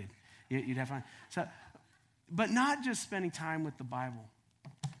if I did, you'd have fun. So, but not just spending time with the Bible.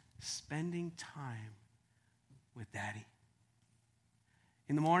 Spending time with Daddy.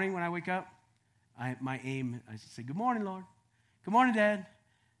 In the morning when I wake up, my aim, I say, good morning, Lord. Good morning, Dad.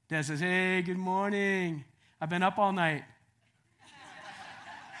 Dad says, hey, good morning. I've been up all night.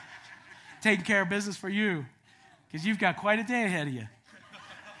 Taking care of business for you because you've got quite a day ahead of you.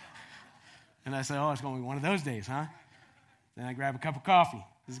 And I say, oh, it's going to be one of those days, huh? Then I grab a cup of coffee.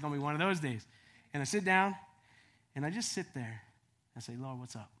 This is going to be one of those days. And I sit down, and I just sit there. I say, Lord,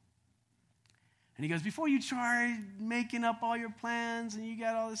 what's up? And he goes, before you try making up all your plans and you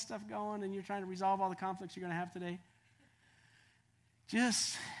got all this stuff going and you're trying to resolve all the conflicts you're going to have today,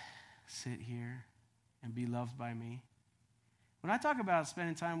 just sit here and be loved by me. When I talk about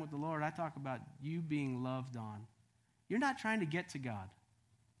spending time with the Lord, I talk about you being loved on. You're not trying to get to God.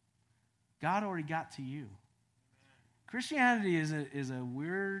 God already got to you. Christianity is a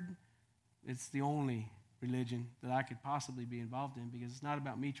weird, it's the only religion that I could possibly be involved in because it's not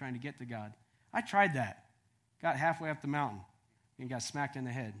about me trying to get to God. I tried that. Got halfway up the mountain and got smacked in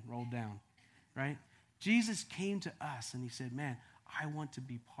the head, rolled down, right? Jesus came to us and he said, man, I want to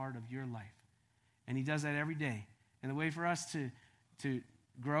be part of your life. And he does that every day. And the way for us to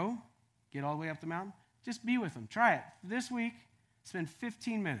grow, get all the way up the mountain, just be with him. Try it. This week, spend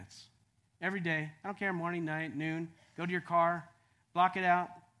 15 minutes every day. I don't care, morning, night, noon. Go to your car, block it out.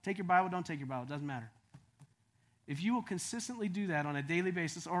 Take your Bible, don't take your Bible. It doesn't matter. If you will consistently do that on a daily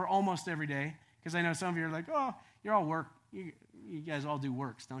basis or almost every day, because I know some of you are like, oh, you're all work. You guys all do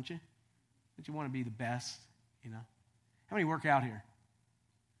works, don't you? Don't you want to be the best, you know? How many work out here?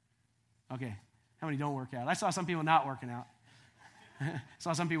 Okay. How many don't work out? I saw some people not working out.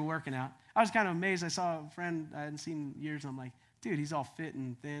 Saw some people working out. I was kind of amazed. I saw a friend I hadn't seen in years, and I'm like, dude, he's all fit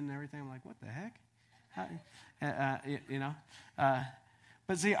and thin and everything. I'm like, what the heck? You know?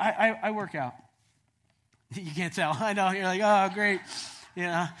 But see, I work out. You can't tell. I know. You're like, oh, great. You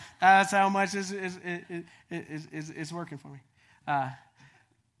know, that's how much is working for me.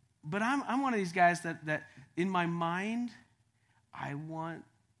 But I'm one of these guys that in my mind, I want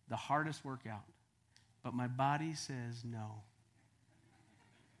the hardest workout. But my body says no.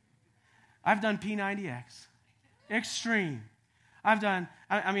 I've done P90X. Extreme. I've done,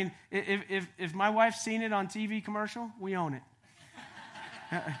 I mean, if my wife's seen it on TV commercial, we own it.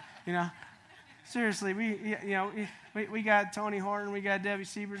 You know? Seriously, we got Tony Horton, we got Debbie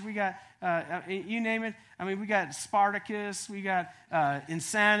Siebers, we got, you name it. I mean, we got Spartacus, we got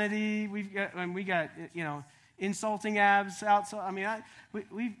Insanity, we got, insulting abs out. So, I mean,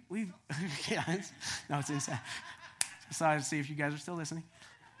 we've yeah, it's insane. Decided to see if you guys are still listening.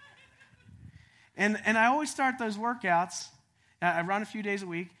 And I always start those workouts. I run a few days a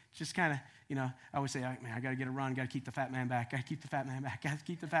week, just kind of, I always say, man, I got to get a run, got to keep the fat man back, got to keep the fat man back, got to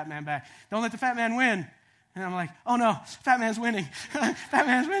keep the fat man back. Don't let the fat man win. And I'm like, oh no, fat man's winning. Fat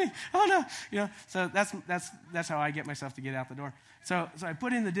man's winning. Oh no. So that's how I get myself to get out the door. So I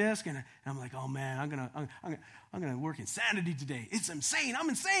put in the disc and I'm like, oh man, I'm gonna work insanity today. It's insane. I'm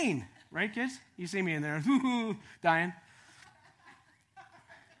insane. Right, kids? You see me in there dying.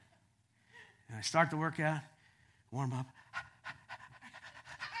 And I start the workout, warm up.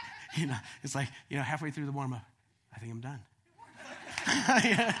 It's like, halfway through the warm-up, I think I'm done.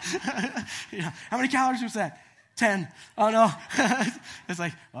 How many calories was that? 10. Oh, no. It's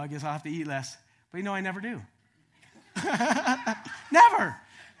like, well, I guess I'll have to eat less. But I never do. Never.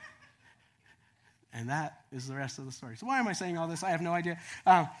 And that is the rest of the story. So why am I saying all this? I have no idea.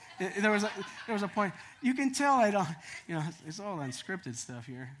 There was a point. You can tell I don't, it's all unscripted stuff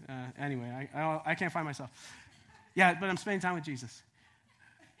here. Anyway, I can't find myself. Yeah, but I'm spending time with Jesus.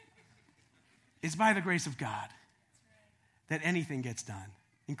 It's by the grace of God that anything gets done,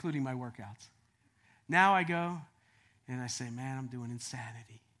 including my workouts. Now I go and I say, man, I'm doing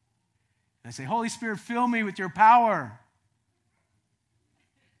insanity. And I say, Holy Spirit, fill me with your power.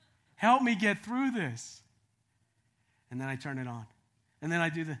 Help me get through this. And then I turn it on. And then I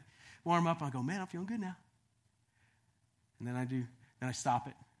do the warm up. And I go, man, I'm feeling good now. And then I stop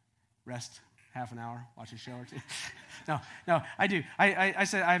it, rest half an hour, watch a show or two. No, I do. I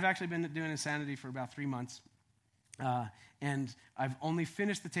said I've actually been doing insanity for about 3 months. And I've only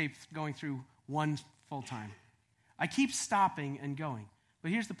finished the tape going through one full time. I keep stopping and going.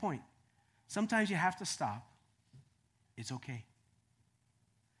 But here's the point. Sometimes you have to stop. It's okay.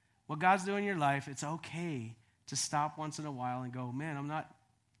 What God's doing in your life, it's okay to stop once in a while and go, man, I'm not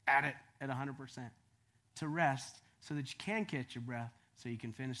at it at 100%. To rest so that you can catch your breath so you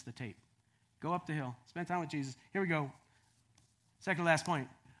can finish the tape. Go up the hill. Spend time with Jesus. Here we go. Second to last point.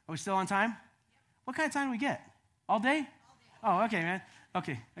 Are we still on time? Yep. What kind of time do we get? All day? All day. Oh, okay, man.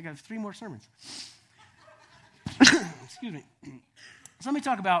 Okay, I got 3 more sermons. Excuse me. So let me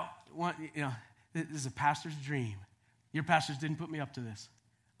talk about one, this is a pastor's dream. Your pastors didn't put me up to this.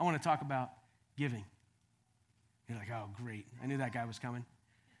 I want to talk about giving. You're like, oh, great. I knew that guy was coming.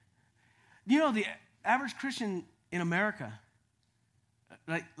 The average Christian in America,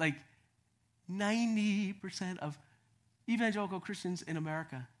 like 90% of evangelical Christians in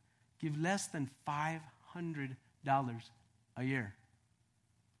America give less than $500 a year.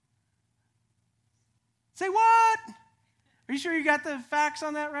 Say what? Are you sure you got the facts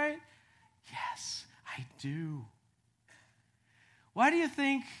on that right? Yes, I do. Why do you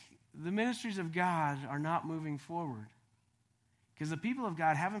think the ministries of God are not moving forward? Because the people of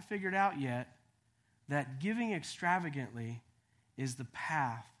God haven't figured out yet that giving extravagantly is the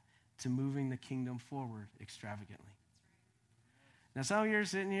path to moving the kingdom forward extravagantly. Now, some of you are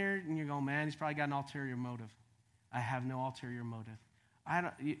sitting here and you're going, man, he's probably got an ulterior motive. I have no ulterior motive.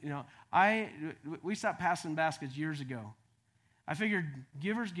 We stopped passing baskets years ago. I figured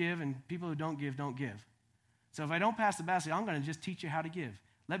givers give and people who don't give, don't give. So if I don't pass the basket, I'm going to just teach you how to give.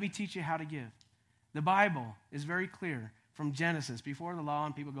 Let me teach you how to give. The Bible is very clear from Genesis, before the law,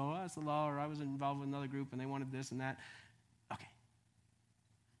 and people go, oh, it's the law, or I was involved with another group and they wanted this and that. Okay.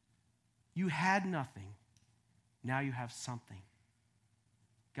 You had nothing. Now you have something.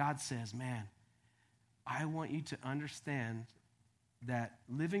 God says, man, I want you to understand that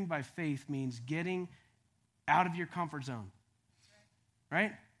living by faith means getting out of your comfort zone.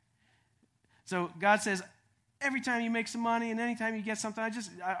 Right? So God says, every time you make some money and anytime you get something,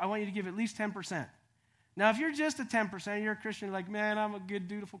 I want you to give at least 10%. Now, if you're just a 10%, you're a Christian, you're like, man, I'm a good,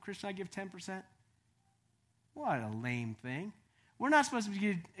 dutiful Christian, I give 10%. What a lame thing. We're not supposed to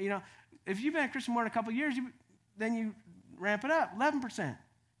give, if you've been a Christian more than a couple of years, then you ramp it up. 11%,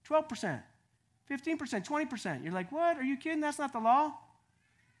 12%, 15%, 20%. You're like, what? Are you kidding? That's not the law.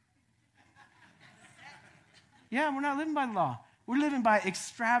 Yeah, we're not living by the law. We're living by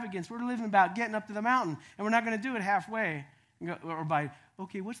extravagance. We're living about getting up to the mountain, and we're not going to do it halfway or by,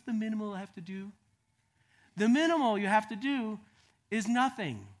 okay, what's the minimal I have to do? The minimal you have to do is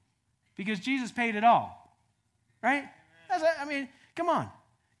nothing because Jesus paid it all, right? Come on.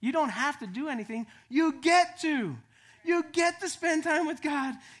 You don't have to do anything. You get to. You get to spend time with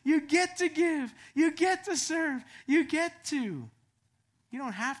God. You get to give. You get to serve. You get to. You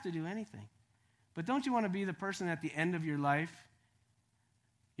don't have to do anything. But don't you want to be the person at the end of your life?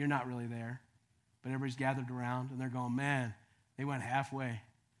 You're not really there, but everybody's gathered around and they're going, man, they went halfway.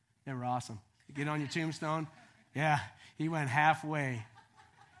 They were awesome. You get on your tombstone. Yeah, he went halfway.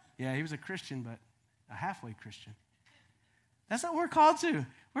 Yeah, he was a Christian, but a halfway Christian. That's not what we're called to.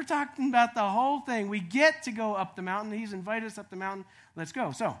 We're talking about the whole thing. We get to go up the mountain. He's invited us up the mountain. Let's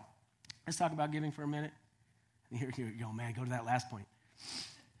go. So, let's talk about giving for a minute. Here we go, man. Go to that last point.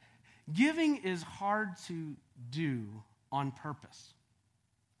 Giving is hard to do on purpose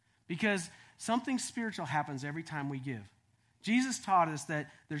because something spiritual happens every time we give. Jesus taught us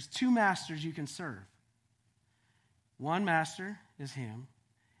that there's two masters you can serve. One master is him,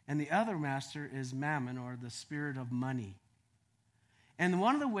 and the other master is mammon, or the spirit of money. And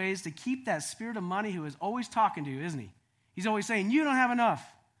one of the ways to keep that spirit of money, who is always talking to you, isn't he? He's always saying, you don't have enough.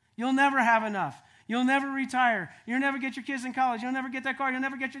 You'll never have enough. You'll never retire. You'll never get your kids in college. You'll never get that car. You'll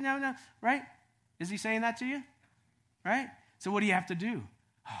never get your... Right? Is he saying that to you? Right? So what do you have to do?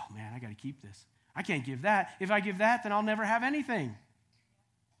 Oh, man, I got to keep this. I can't give that. If I give that, then I'll never have anything.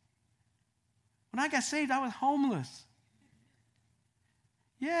 When I got saved, I was homeless.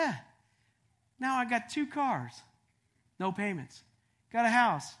 Yeah. Now I got 2 cars. No payments. Got a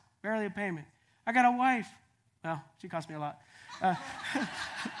house. Barely a payment. I got a wife. Well, she cost me a lot.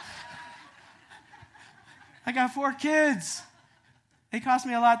 I got 4 kids. They cost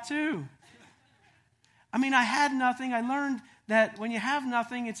me a lot too. I had nothing. I learned that when you have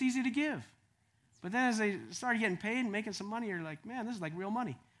nothing, it's easy to give. But then as I started getting paid and making some money, you're like, man, this is like real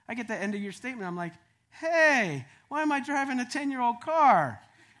money. I get the end of your statement. I'm like, hey, why am I driving a 10-year-old car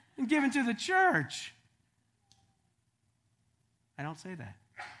and giving to the church? I don't say that.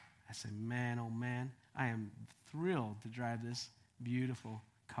 I say, man, oh man, I am thrilled to drive this beautiful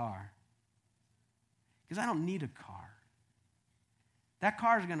car. Because I don't need a car. That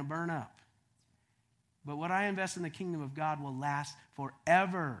car is going to burn up. But what I invest in the kingdom of God will last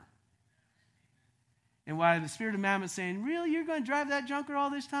forever. And while the spirit of mammon is saying, really, you're going to drive that junker all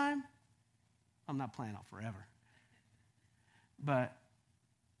this time? I'm not planning on forever. But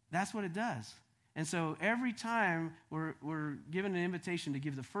that's what it does. And so every time we're given an invitation to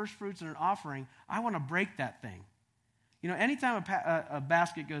give the first fruits and an offering, I want to break that thing. Anytime a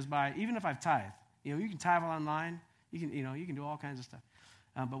basket goes by, even if I've tithed, you can tithe online, you can do all kinds of stuff.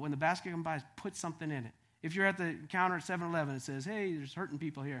 But when the basket comes by, put something in it. If you're at the counter at 7-Eleven, it says, hey, there's hurting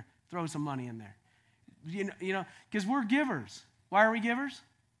people here. Throw some money in there. Because we're givers. Why are we givers?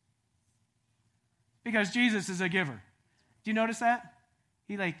 Because Jesus is a giver. Do you notice that?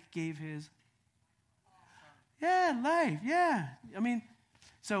 He gave his life. Yeah.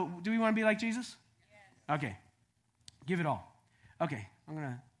 So do we want to be like Jesus? Yes. Okay. Give it all. Okay. I'm going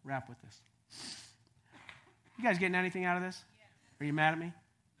to wrap with this. You guys getting anything out of this? Yes. Are you mad at me?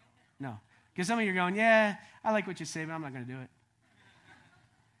 No. Because some of you are going, yeah, I like what you say, but I'm not going to do it.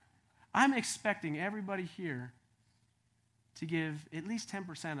 I'm expecting everybody here to give at least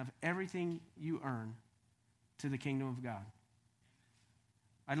 10% of everything you earn to the kingdom of God.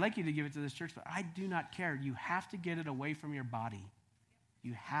 I'd like you to give it to this church, but I do not care. You have to get it away from your body.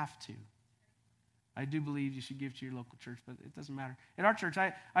 You have to. I do believe you should give to your local church, but it doesn't matter. At our church,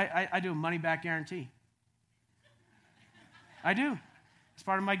 I do a money-back guarantee. I do. It's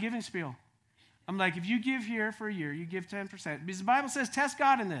part of my giving spiel. I'm like, if you give here for a year, you give 10%. Because the Bible says, test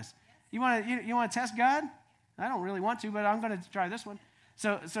God in this. You want to test God? I don't really want to, but I'm going to try this one.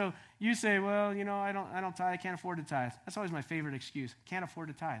 So you say, well, I don't tithe. I can't afford to tithe. That's always my favorite excuse. Can't afford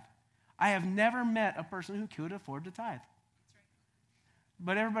to tithe. I have never met a person who could afford to tithe.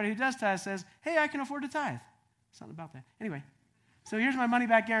 But everybody who does tithe says, hey, I can afford to tithe. Something about that. Anyway, so here's my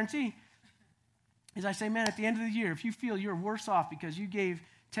money-back guarantee. Is I say, man, at the end of the year, if you feel you're worse off because you gave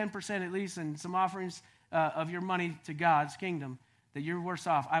 10% at least and some offerings of your money to God's kingdom, that you're worse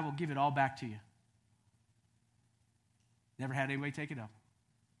off, I will give it all back to you. Never had anybody take it up.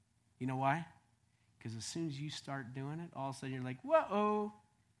 You know why? Because as soon as you start doing it, all of a sudden you're like, whoa,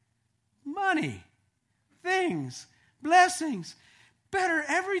 money, things, blessings, better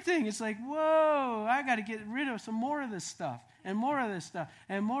everything. It's like, whoa, I got to get rid of some more of this stuff and more of this stuff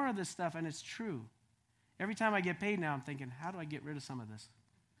and more of this stuff. And it's true. Every time I get paid now, I'm thinking, how do I get rid of some of this?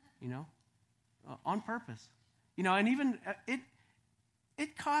 On purpose. And even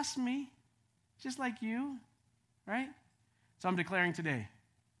it costs me, just like you, right? So I'm declaring today,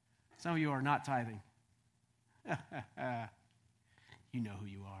 some of you are not tithing. You know who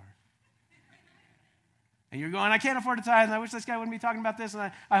you are. And you're going, I can't afford to tithe, and I wish this guy wouldn't be talking about this,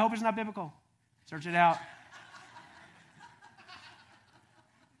 and I hope it's not biblical. Search it out.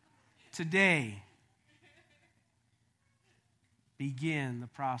 Today, begin the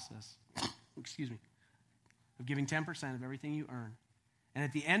process, of giving 10% of everything you earn. And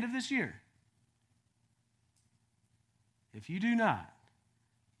at the end of this year, if you do not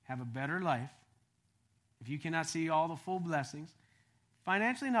have a better life, if you cannot see all the full blessings,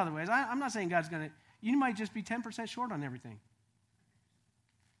 financially in other ways, I'm not saying God's going to, you might just be 10% short on everything.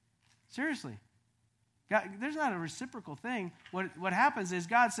 Seriously. God, there's not a reciprocal thing. What happens is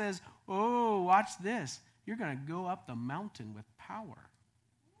God says, oh, watch this. You're going to go up the mountain with power.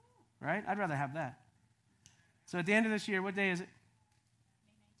 Right? I'd rather have that. So at the end of this year, what day is it?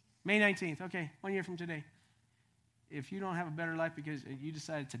 May 19th. Okay, 1 year from today. If you don't have a better life because you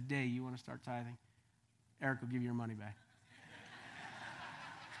decided today you want to start tithing, Eric will give you your money back.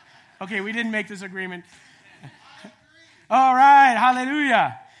 Okay, we didn't make this agreement. All right,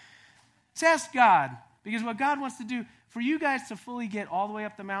 hallelujah. Test God. Because what God wants to do, for you guys to fully get all the way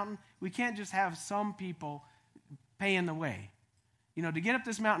up the mountain, we can't just have some people paying the way. To get up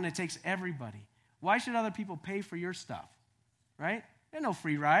this mountain, it takes everybody. Why should other people pay for your stuff? Right? There's no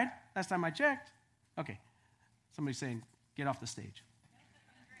free ride. Last time I checked. Okay. Somebody's saying, get off the stage.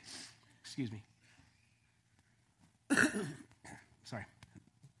 Excuse me. Sorry.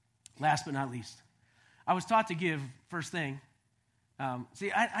 Last but not least, I was taught to give first thing.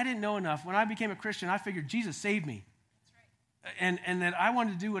 I didn't know enough. When I became a Christian, I figured Jesus saved me. Right. And that I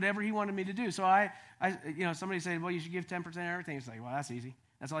wanted to do whatever he wanted me to do. So somebody said, well, you should give 10% of everything. It's like, well, that's easy.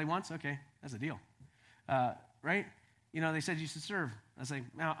 That's all he wants? Okay, that's a deal. Right? They said you should serve. I was like,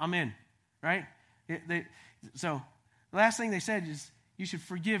 no, I'm in. Right? So the last thing they said is you should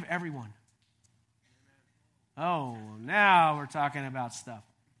forgive everyone. Oh, now we're talking about stuff.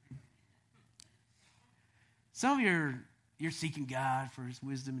 Some of you're seeking God for his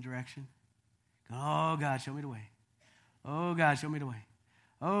wisdom and direction. Oh, God, show me the way. Oh, God, show me the way.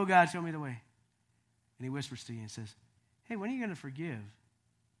 Oh, God, show me the way. And he whispers to you and says, hey, when are you going to forgive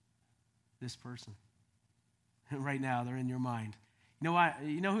this person? Right now, they're in your mind. You know why?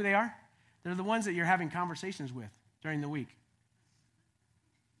 You know who they are? They're the ones that you're having conversations with during the week.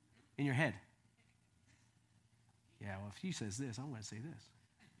 In your head. Yeah, well, if he says this, I'm going to say this.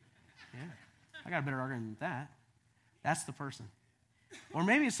 Yeah, I got a better argument than that. That's the person. Or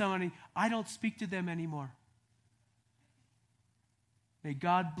maybe it's somebody, I don't speak to them anymore. May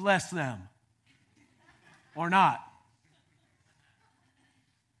God bless them. Or not.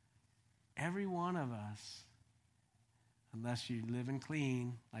 Every one of us, unless you're living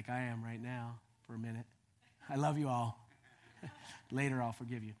clean, like I am right now, for a minute. I love you all. Later, I'll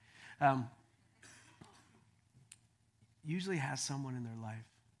forgive you. Usually has someone in their life.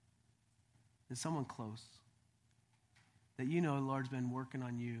 There's someone close. That the Lord's been working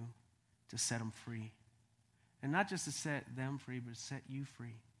on you to set them free. And not just to set them free, but to set you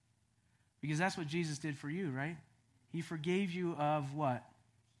free. Because that's what Jesus did for you, right? He forgave you of what?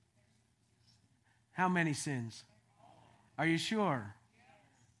 How many sins? Are you sure?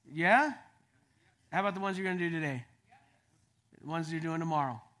 Yeah? How about the ones you're going to do today? The ones you're doing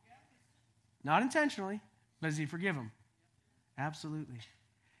tomorrow? Not intentionally, but does he forgive them? Absolutely.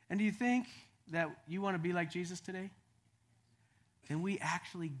 And do you think that you want to be like Jesus today? then we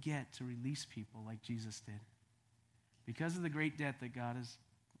actually get to release people like Jesus did. Because of the great debt that God has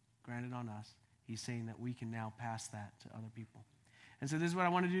granted on us, he's saying that we can now pass that to other people. And so this is what I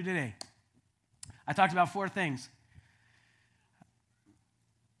want to do today. I talked about 4 things.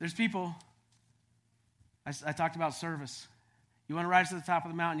 There's people, I talked about service. You want to rise to the top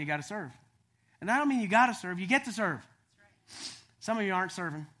of the mountain, you got to serve. And I don't mean you got to serve, you get to serve. Right. Some of you aren't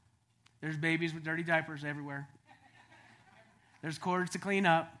serving. There's babies with dirty diapers everywhere. There's cords to clean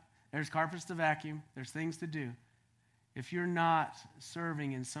up. There's carpets to vacuum. There's things to do. If you're not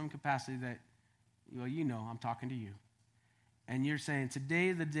serving in some capacity that, well, you know, I'm talking to you. And you're saying,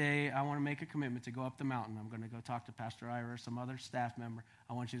 today the day I want to make a commitment to go up the mountain. I'm going to go talk to Pastor Ira or some other staff member.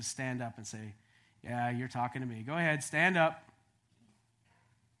 I want you to stand up and say, yeah, you're talking to me. Go ahead, stand up.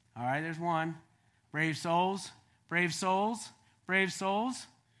 All right, there's one. Brave souls, brave souls, brave souls.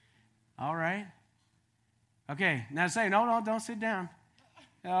 All right. Okay, now say, no, don't sit down.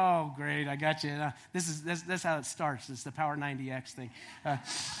 Oh, great, I got you. This how it starts. It's the Power 90X thing.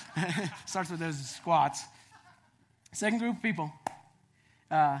 Starts with those squats. Second group of people.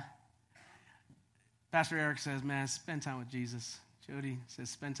 Pastor Eric says, man, spend time with Jesus. Jody says,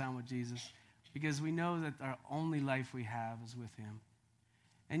 spend time with Jesus. Because we know that our only life we have is with him.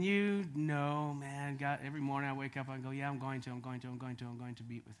 And you know, man, God, every morning I wake up and go, yeah, I'm going to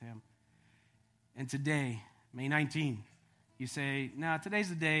meet with him. And today, May 19th, you say, no, today's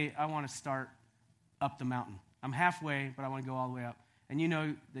the day I want to start up the mountain. I'm halfway, but I want to go all the way up. And you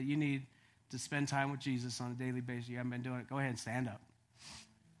know that you need to spend time with Jesus on a daily basis. You haven't been doing it. Go ahead and stand up.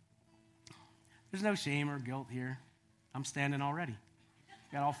 There's no shame or guilt here. I'm standing already.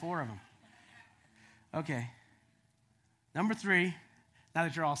 Got all 4 of them. Okay. Number 3. Now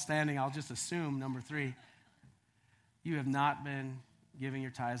that you're all standing, I'll just assume number 3. You have not been giving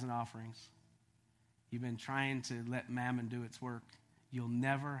your tithes and offerings. You've been trying to let mammon do its work. You'll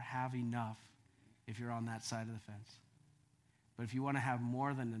never have enough if you're on that side of the fence. But if you want to have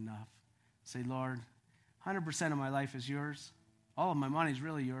more than enough, say, Lord, 100% of my life is yours. All of my money is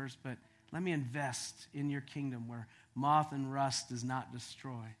really yours, but let me invest in your kingdom where moth and rust does not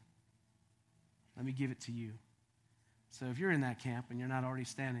destroy. Let me give it to you. So if you're in that camp and you're not already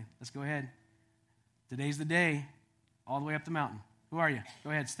standing, let's go ahead. Today's the day, all the way up the mountain. Who are you? Go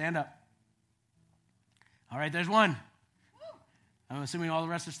ahead, stand up. All right, there's one. I'm assuming all the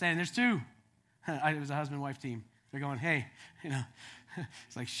rest are standing. There's 2. It was a husband-wife team. They're going, hey,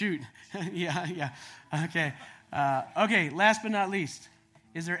 it's like, shoot. yeah. Okay. Okay, last but not least,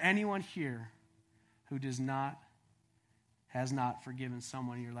 is there anyone here who has not forgiven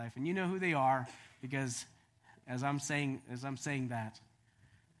someone in your life? And you know who they are, because as I'm saying that,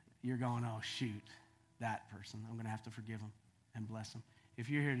 you're going, oh, shoot, that person. I'm going to have to forgive them and bless them. If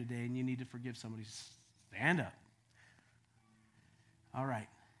you're here today and you need to forgive somebody, stand up. All right.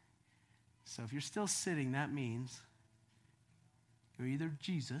 So if you're still sitting, that means you're either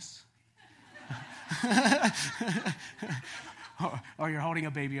Jesus or you're holding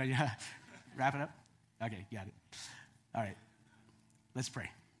a baby on you. Wrap it up? Okay, got it. All right. Let's pray.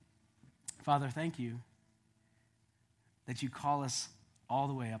 Father, thank you that you call us all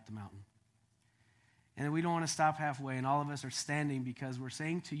the way up the mountain. And that we don't want to stop halfway, and all of us are standing because we're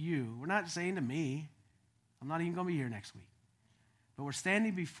saying to you, we're not saying to me, I'm not even going to be here next week. But we're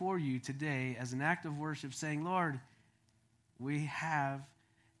standing before you today as an act of worship saying, Lord, we have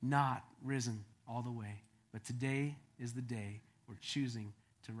not risen all the way. But today is the day we're choosing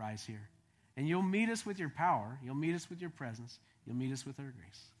to rise here. And you'll meet us with your power. You'll meet us with your presence. You'll meet us with our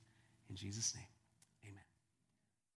grace. In Jesus' name.